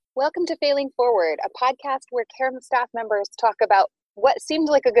Welcome to Failing Forward, a podcast where CARE staff members talk about what seemed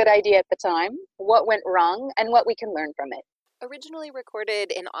like a good idea at the time, what went wrong, and what we can learn from it. Originally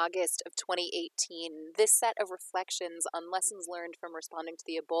recorded in August of 2018, this set of reflections on lessons learned from responding to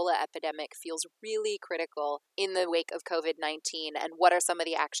the Ebola epidemic feels really critical in the wake of COVID-19 and what are some of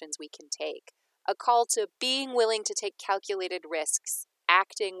the actions we can take. A call to being willing to take calculated risks,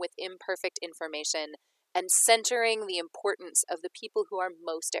 acting with imperfect information, and centering the importance of the people who are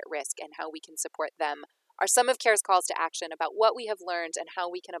most at risk and how we can support them are some of CARE's calls to action about what we have learned and how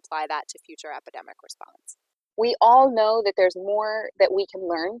we can apply that to future epidemic response. We all know that there's more that we can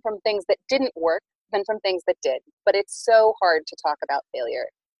learn from things that didn't work than from things that did, but it's so hard to talk about failure.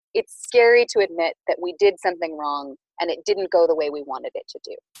 It's scary to admit that we did something wrong and it didn't go the way we wanted it to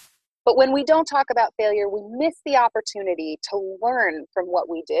do. But when we don't talk about failure, we miss the opportunity to learn from what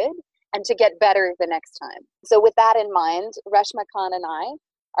we did and to get better the next time. So with that in mind, Reshma Khan and I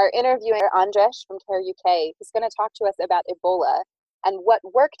are interviewing Andresh from CARE UK, who's going to talk to us about Ebola and what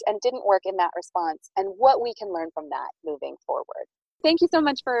worked and didn't work in that response and what we can learn from that moving forward. Thank you so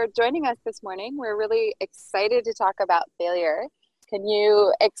much for joining us this morning. We're really excited to talk about failure. Can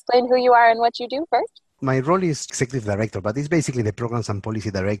you explain who you are and what you do first? My role is executive director, but it's basically the programs and policy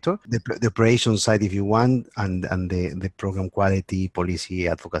director, the operations side, if you want, and the program quality, policy,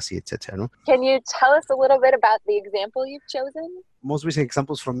 advocacy, etc. No? Can you tell us a little bit about the example you've chosen? Most recent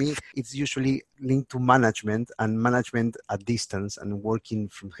examples for me, it's usually linked to management and management at distance and working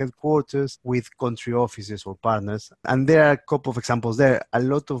from headquarters with country offices or partners. And there are a couple of examples there. A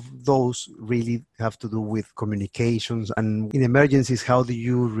lot of those really have to do with communications and in emergencies, how do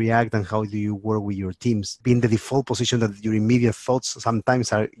you react and how do you work with your teams? Being the default position that your immediate thoughts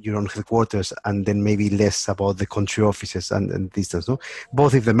sometimes are your own headquarters and then maybe less about the country offices and distance. No?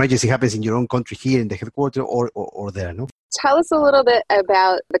 Both if the emergency happens in your own country here in the headquarters or there. No? Tell us a little bit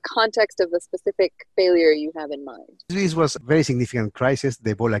about the context of the specific failure you have in mind. This was a very significant crisis,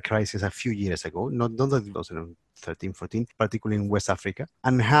 the Ebola crisis a few years ago, not 2013, 14, particularly in West Africa,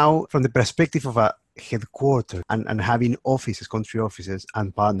 and how from the perspective of a headquarters and having offices, country offices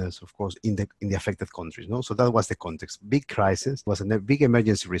and partners, of course, in the affected countries. No? So that was the context. Big crisis, was a big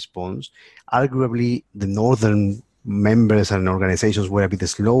emergency response. Arguably, the northern members and organizations were a bit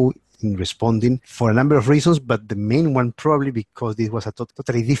slow in responding for a number of reasons, but the main one probably because this was a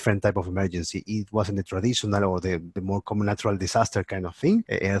totally different type of emergency. It wasn't the traditional or the more common natural disaster kind of thing,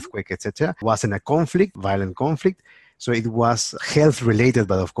 earthquake, etc. It wasn't a conflict, violent conflict. So it was health related,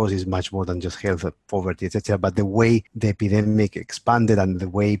 but of course it's much more than just health, poverty, etc. But the way the epidemic expanded and the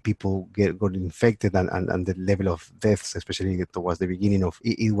way people got infected and the level of deaths, especially towards the beginning of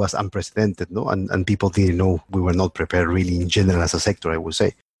it was unprecedented, no? And people didn't know, we were not prepared really in general as a sector, I would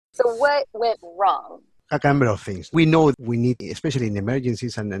say. So what went wrong? A number of things. We know we need, especially in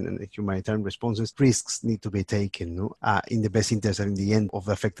emergencies and humanitarian responses, risks need to be taken in the best interest and in the end of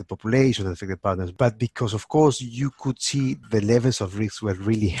the affected population and affected partners. But because, of course, you could see the levels of risks were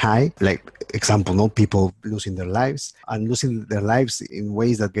really high, like example, people losing their lives and losing their lives in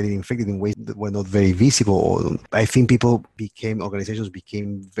ways that getting infected in ways that were not very visible. I think organizations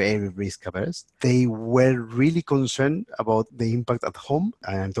became very risk averse. They were really concerned about the impact at home.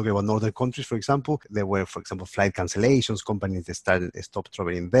 I'm talking about northern countries, for example. There were, for example, flight cancellations, companies that stopped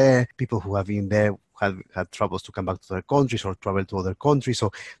traveling there, people who have been there had troubles to come back to their countries or travel to other countries.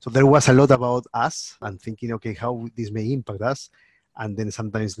 So there was a lot about us and thinking, okay, how this may impact us. And then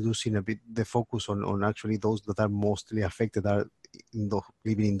sometimes losing a bit the focus on actually those that are mostly affected are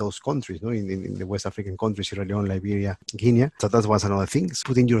living in those countries, in the West African countries, Sierra Leone, Liberia, Guinea. So that was another thing,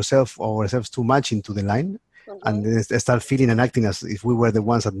 putting ourselves too much into the line and then start feeling and acting as if we were the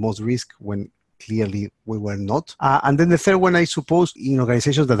ones at most risk when clearly we were not. And then the third one, I suppose, in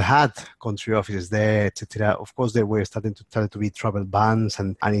organizations that had country offices there, etc., of course, there were starting to be travel bans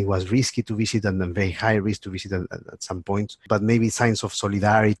and it was risky to visit and very high risk to visit at some point. But maybe signs of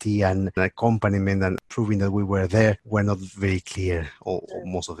solidarity and accompaniment and proving that we were there were not very clear or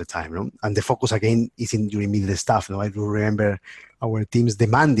most of the time. And the focus, again, is in your immediate staff. I do remember our teams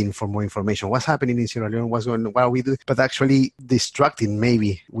demanding for more information. What's happening in Sierra Leone? What are we doing? But actually distracting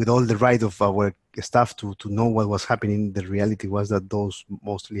maybe with all the right of our staff to know what was happening. The reality was that those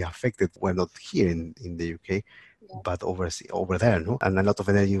mostly affected were not here in the UK, but over there. And a lot of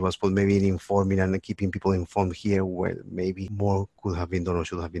energy was put maybe in informing and keeping people informed here where maybe more could have been done or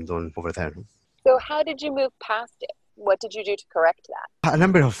should have been done over there. So how did you move past it? What did you do to correct that? A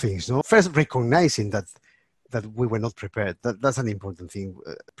number of things. First, recognizing that we were not prepared. That's an important thing.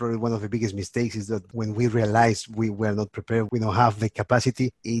 Probably one of the biggest mistakes is that when we realized we were not prepared, we don't have the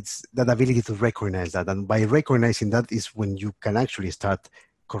capacity, it's that ability to recognize that. And by recognizing that is when you can actually start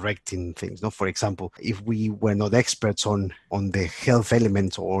correcting things. No, for example, if we were not experts on the health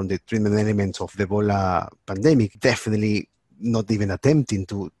elements or on the treatment elements of the Ebola pandemic, definitely not even attempting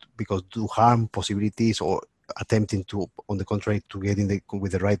to, because do harm possibilities, or attempting to, on the contrary, to get in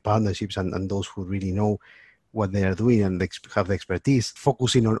with the right partnerships and those who really know what they are doing and have the expertise,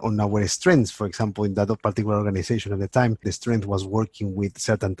 focusing on our strengths. For example, in that particular organization at the time, the strength was working with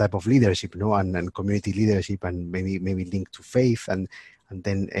certain type of leadership, and community leadership, and maybe linked to faith, and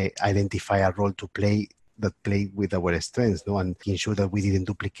then identify a role to play that played with our strengths, and ensure that we didn't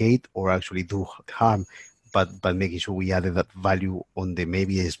duplicate or actually do harm, but making sure we added that value on the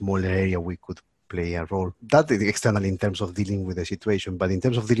maybe a smaller area we could play a role. That is external in terms of dealing with the situation, but in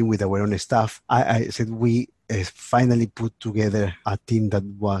terms of dealing with our own staff, I said we finally put together a team that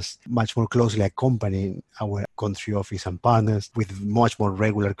was much more closely accompanying our country office and partners, with much more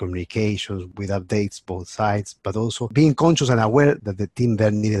regular communications, with updates both sides, but also being conscious and aware that the team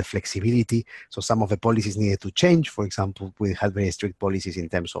there needed flexibility. So some of the policies needed to change. For example, we had very strict policies in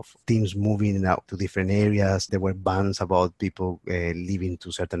terms of teams moving out to different areas. There were bans about people leaving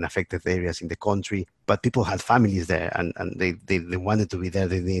to certain affected areas in the country, but people had families there, and they wanted to be there,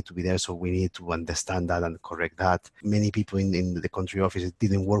 they needed to be there, so we need to understand that and correct that. Many people in the country office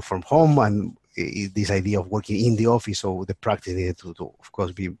didn't work from home, and this idea of working in the office, so the practice needed to of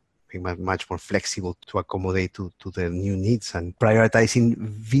course, be much more flexible to accommodate to the new needs, and prioritizing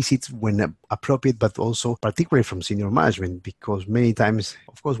visits when appropriate, but also particularly from senior management, because many times,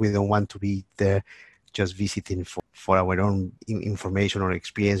 of course, we don't want to be there just visiting for our own information or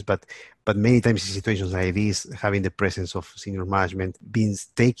experience, but many times in situations like this, having the presence of senior management means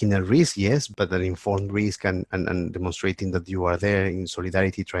taking a risk, yes, but an informed risk, and demonstrating that you are there in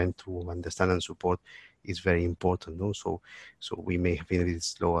solidarity, trying to understand and support is very important. No? So we may have been a bit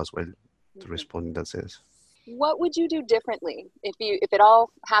slow as well to respond in that sense. What would you do differently if it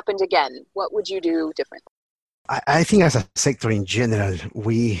all happened again? What would you do differently? I think as a sector in general,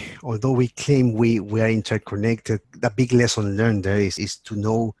 although we claim we are interconnected, the big lesson learned there is to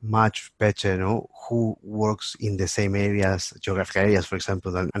know much better, who works in the same areas, geographical areas, for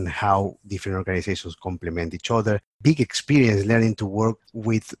example, and how different organizations complement each other. Big experience learning to work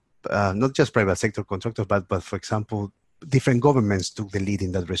with not just private sector contractors, but for example, different governments took the lead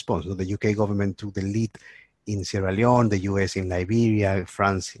in that response. So the UK government took the lead in Sierra Leone, the US in Liberia,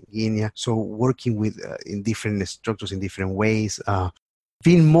 France in Guinea. So working with in different structures in different ways,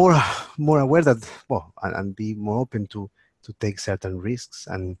 being more aware that, and be more open to take certain risks.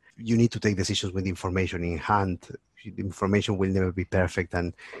 And you need to take decisions with information in hand. The information will never be perfect,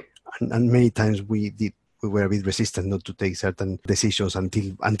 and many times we were a bit resistant not to take certain decisions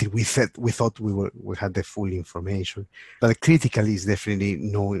until we thought we had the full information. But critical is definitely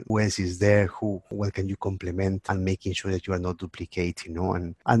knowing who else is there, what can you complement, and making sure that you are not duplicating.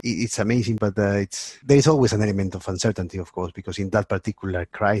 And it's amazing, but there is always an element of uncertainty, of course, because in that particular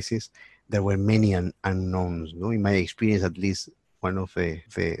crisis there were many unknowns. In my experience, at least, one of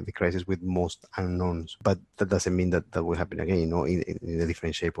the crises with most unknowns. But that doesn't mean that will happen again, in a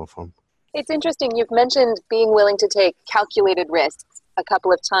different shape or form. It's interesting. You've mentioned being willing to take calculated risks a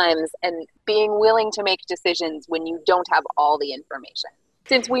couple of times and being willing to make decisions when you don't have all the information.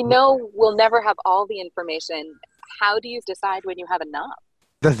 Since we know we'll never have all the information, how do you decide when you have enough?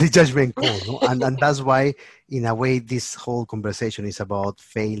 That's the judgment call, and that's why, in a way, this whole conversation is about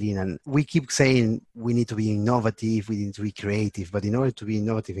failing. And we keep saying we need to be innovative, we need to be creative, but in order to be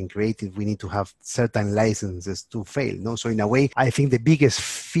innovative and creative, we need to have certain licenses to fail. So in a way, I think the biggest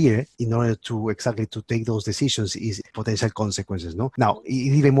fear in order to take those decisions is potential consequences. Now,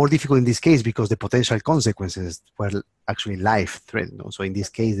 it's even more difficult in this case because the potential consequences were actually life-threatening. So in this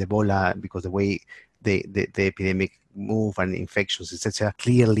case, Ebola, because the way the epidemic move and infections, etc.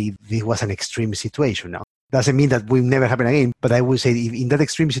 Clearly, this was an extreme situation. Now, doesn't mean that will never happen again, but I would say if in that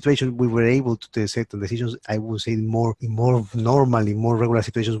extreme situation we were able to take certain decisions, I would say in more normal, in more regular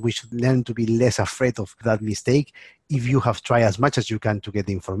situations, we should learn to be less afraid of that mistake if you have tried as much as you can to get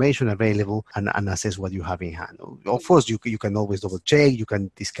the information available and assess what you have in hand. Of course, you can always double check, you can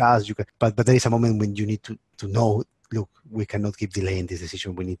discuss, but there is a moment when you need to know, look, we cannot keep delaying this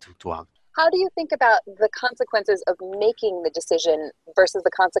decision, we need to act. How do you think about the consequences of making the decision versus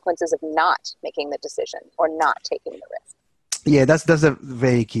the consequences of not making the decision or not taking the risk? Yeah, that's a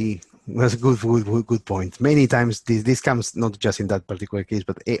very key. That's a good point. Many times this comes not just in that particular case,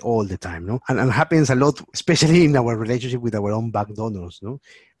 but all the time, and happens a lot, especially in our relationship with our own back donors,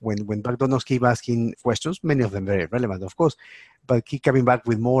 When back donors keep asking questions, many of them very relevant, of course, but keep coming back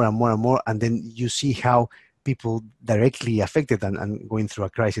with more and more and more, and then you see how people directly affected and going through a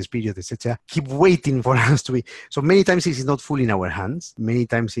crisis period, etc., keep waiting for us to be. So many times it's not fully in our hands. Many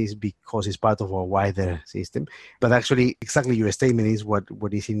times it's because it's part of a wider system. But actually, exactly your statement is what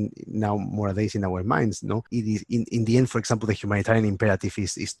is in now nowadays in our minds. No, it is in the end. For example, the humanitarian imperative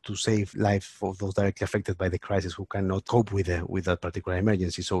is to save life of those directly affected by the crisis who cannot cope with that particular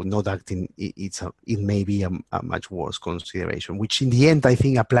emergency. So not acting, it may be a much worse consideration. Which in the end, I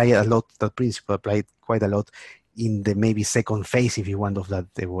think that principle applied quite a lot in the maybe second phase, if you want, of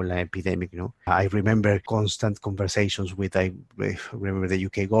that Ebola epidemic. I remember constant conversations with, I remember the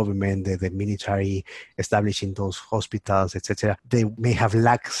UK government, the military establishing those hospitals, etc. They may have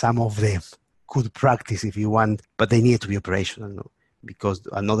lacked some of the good practice, if you want, but they needed to be operational. Because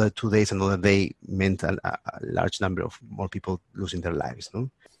another 2 days, another day meant a large number of more people losing their lives.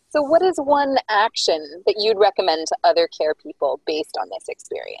 So what is one action that you'd recommend to other care people based on this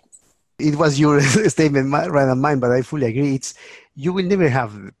experience? It was your statement rather than mine, but I fully agree. You will never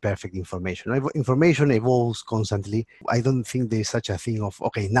have perfect information. Information evolves constantly. I don't think there's such a thing of,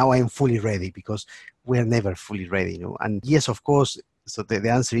 okay, now I'm fully ready, because we're never fully ready. And yes, of course, so the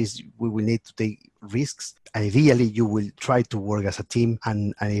answer is we will need to take risks. Ideally, you will try to work as a team,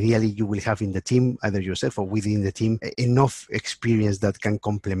 and ideally you will have in the team, either yourself or within the team, enough experience that can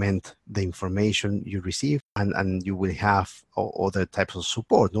complement the information you receive, and you will have other types of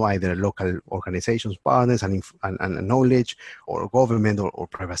support, either local organizations, partners, and knowledge, or government or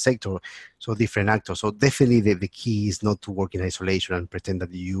private sector, so different actors. So definitely the key is not to work in isolation and pretend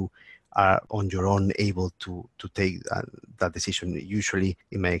that you are on your own able to take that decision. Usually,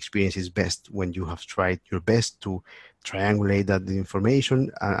 in my experience, is best when you have tried your best to triangulate that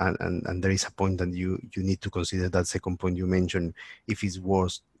information, and there is a point that you need to consider that second point you mentioned, if it's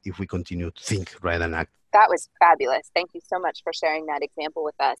worse if we continue to think rather than act. That was fabulous. Thank you so much for sharing that example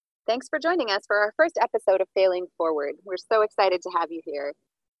with us. Thanks for joining us for our first episode of Failing Forward. We're so excited to have you here.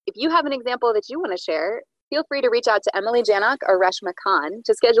 If you have an example that you want to share, feel free to reach out to Emily Janock or Reshma Khan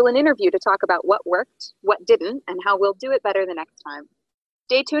to schedule an interview to talk about what worked, what didn't, and how we'll do it better the next time.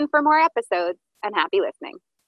 Stay tuned for more episodes, and happy listening.